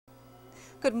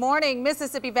Good morning.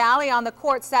 Mississippi Valley on the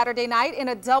court Saturday night in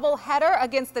a doubleheader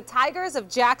against the Tigers of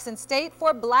Jackson State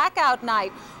for blackout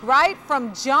night. Right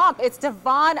from jump, it's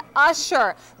Devon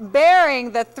Usher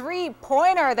bearing the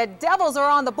three-pointer. The Devils are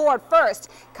on the board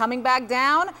first. Coming back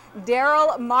down,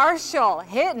 Daryl Marshall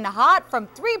hitting hot from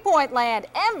three-point land.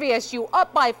 MVSU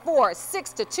up by 4,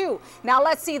 6-2. Now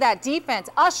let's see that defense.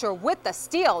 Usher with the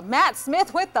steal. Matt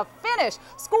Smith with the finish.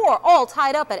 Score all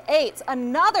tied up at 8.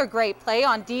 Another great play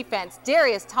on defense.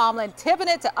 Darius Tomlin tipping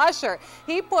it to Usher.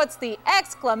 He puts the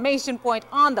exclamation point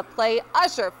on the play.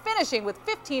 Usher finishing with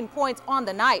 15 points on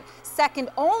the night, second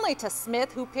only to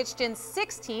Smith, who pitched in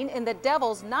 16 in the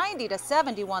Devils'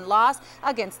 90-71 loss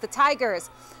against the Tigers.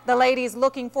 The ladies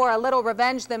looking for a little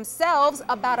revenge themselves.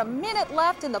 About a minute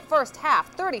left in the first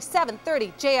half.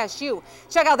 37-30 JSU.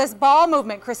 Check out this ball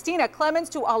movement. Christina Clemens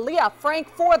to Aaliyah Frank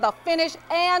for the finish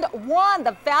and one.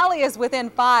 The Valley is within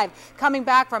 5. Coming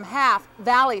back from half,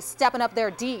 Valley stepping up their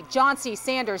D. John C.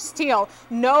 Sanders steal.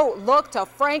 No look to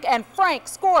Frank, and Frank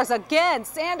scores again.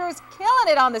 Sanders killing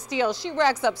it on the steal. She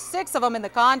racks up 6 of them in the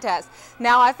contest.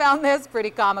 Now I found this pretty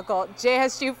comical.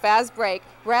 JSU fast break.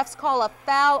 Refs call a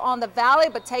foul on the Valley,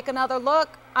 but take another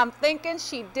look. I'm thinking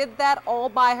she did that all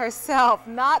by herself.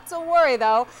 Not to worry,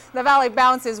 though. The Valley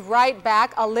bounces right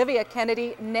back. Olivia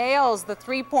Kennedy nails the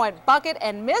three-point bucket,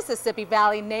 and Mississippi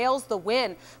Valley nails the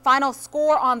win. Final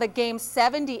score on the game,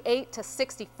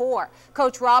 78-64.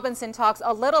 Coach Robinson talks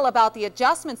a little about the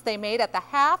adjustments they made at the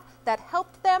half that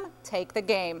helped them take the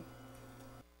game.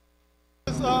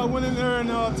 Went in there and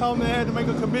told them they had to make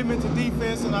a commitment to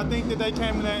defense, and I think that they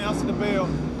came in there and answered the bell.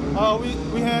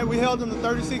 We held them to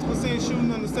 36%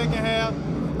 shooting in the second half.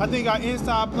 I think our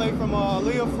inside play from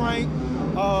Leah Frank,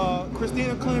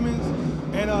 Christina Clemens,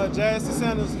 and Jazz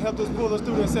Sanders helped us pull us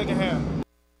through that second half.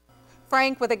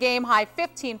 Frank with a game-high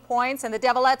 15 points, and the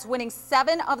Devilettes winning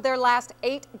 7 of their last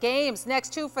 8 games.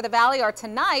 Next 2 for the Valley are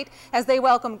tonight as they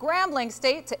welcome Grambling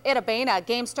State to Itta-Bena.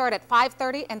 Games start at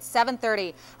 5:30 and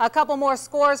 7:30. A couple more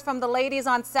scores from the ladies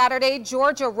on Saturday.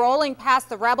 Georgia rolling past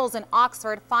the Rebels in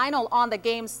Oxford. Final on the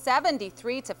game,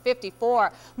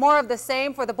 73-54. More of the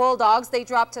same for the Bulldogs. They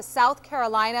dropped to South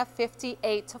Carolina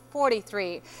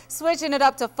 58-43. Switching it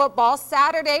up to football,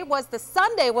 Sunday was the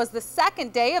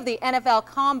second day of the NFL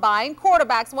Combine.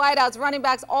 Quarterbacks, wideouts, running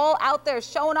backs, all out there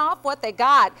showing off what they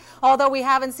got. Although we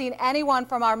haven't seen anyone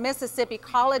from our Mississippi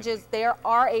colleges, there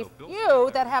are a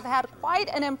few that have had quite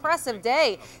an impressive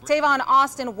day. Tavon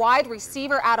Austin, wide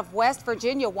receiver out of West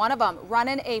Virginia, one of them,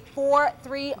 running a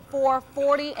 4.34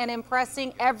 40 and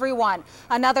impressing everyone.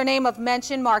 Another name of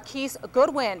mention, Marquise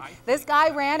Goodwin. This guy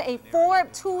ran a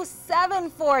 4.27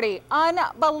 40.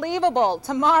 Unbelievable.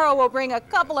 Tomorrow we'll bring a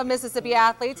couple of Mississippi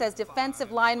athletes as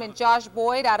defensive lineman Josh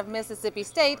Boyd out of Mississippi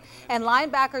State and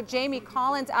linebacker Jamie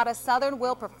Collins out of Southern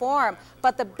will perform.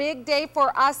 But the big day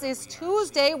for us is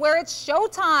Tuesday, where it's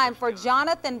showtime for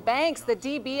Jonathan Banks, the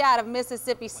DB out of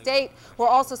Mississippi State. We'll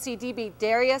also see DB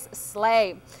Darius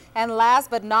Slay. And last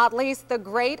but not least, the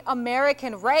Great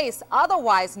American Race,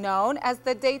 otherwise known as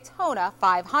the Daytona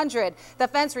 500. The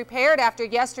fence repaired after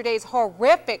yesterday's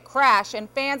horrific crash, and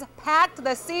fans packed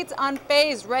the seats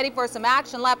unfazed, ready for some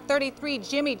action. Lap 33,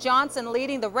 Jimmy Johnson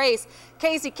leading the race.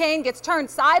 Casey Kane gets turned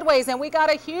sideways, and we got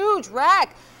a huge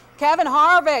wreck. Kevin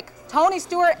Harvick, Tony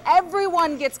Stewart,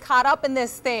 everyone gets caught up in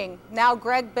this thing. Now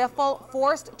Greg Biffle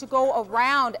forced to go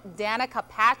around Danica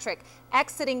Patrick,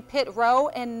 exiting pit row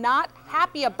and not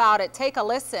happy about it. Take a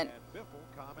listen.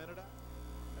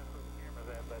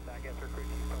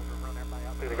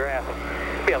 Through the grass.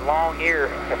 It'll be a long year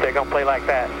if they're going to play like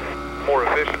that. More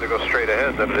efficient to go straight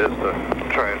ahead than it is to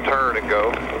try and turn and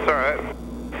go. It's all right.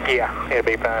 Yeah, it'll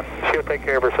be fine. She'll take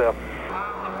care of herself.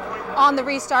 On the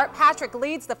restart, Patrick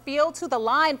leads the field to the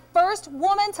line. First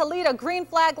woman to lead a green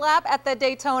flag lap at the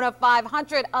Daytona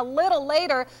 500. A little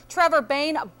later, Trevor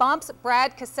Bain bumps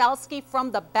Brad Keselowski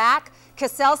from the back.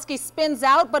 Keselowski spins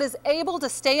out but is able to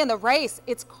stay in the race.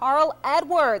 It's Carl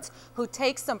Edwards who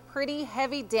takes some pretty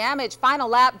heavy damage. Final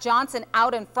lap, Johnson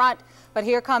out in front. But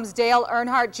here comes Dale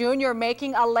Earnhardt Jr.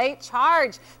 making a late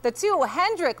charge. The two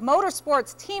Hendrick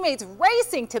Motorsports teammates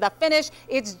racing to the finish.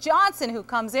 It's Johnson who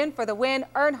comes in for the win.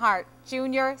 Earnhardt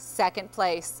Jr. second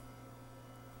place.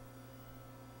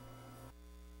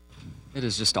 It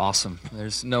is just awesome.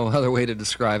 There's no other way to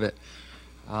describe it.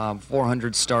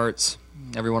 400 starts.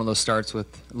 Every one of those starts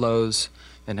with Lowe's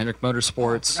and Hendrick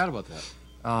Motorsports. I forgot about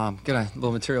that. Got a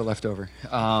little material left over.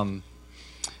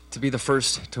 To be the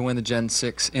first to win the Gen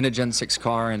 6 in a Gen 6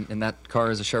 car, and that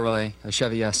car is a Chevrolet, a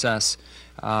Chevy SS.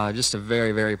 Just a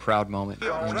very, very proud moment.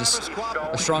 And just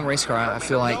a strong race car. I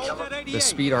feel like the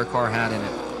speed our car had in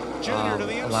it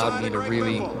allowed me to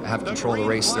really have control of the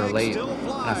race there late.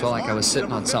 I felt like I was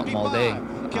sitting on something all day,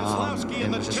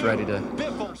 and was just ready to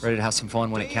have some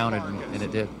fun when it counted, and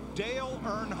it did.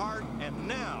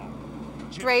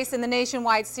 Race in the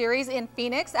Nationwide Series in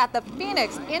Phoenix at the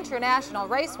Phoenix International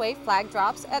Raceway. Flag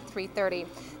drops at 3:30.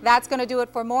 That's going to do it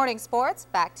for morning sports.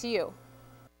 Back to you.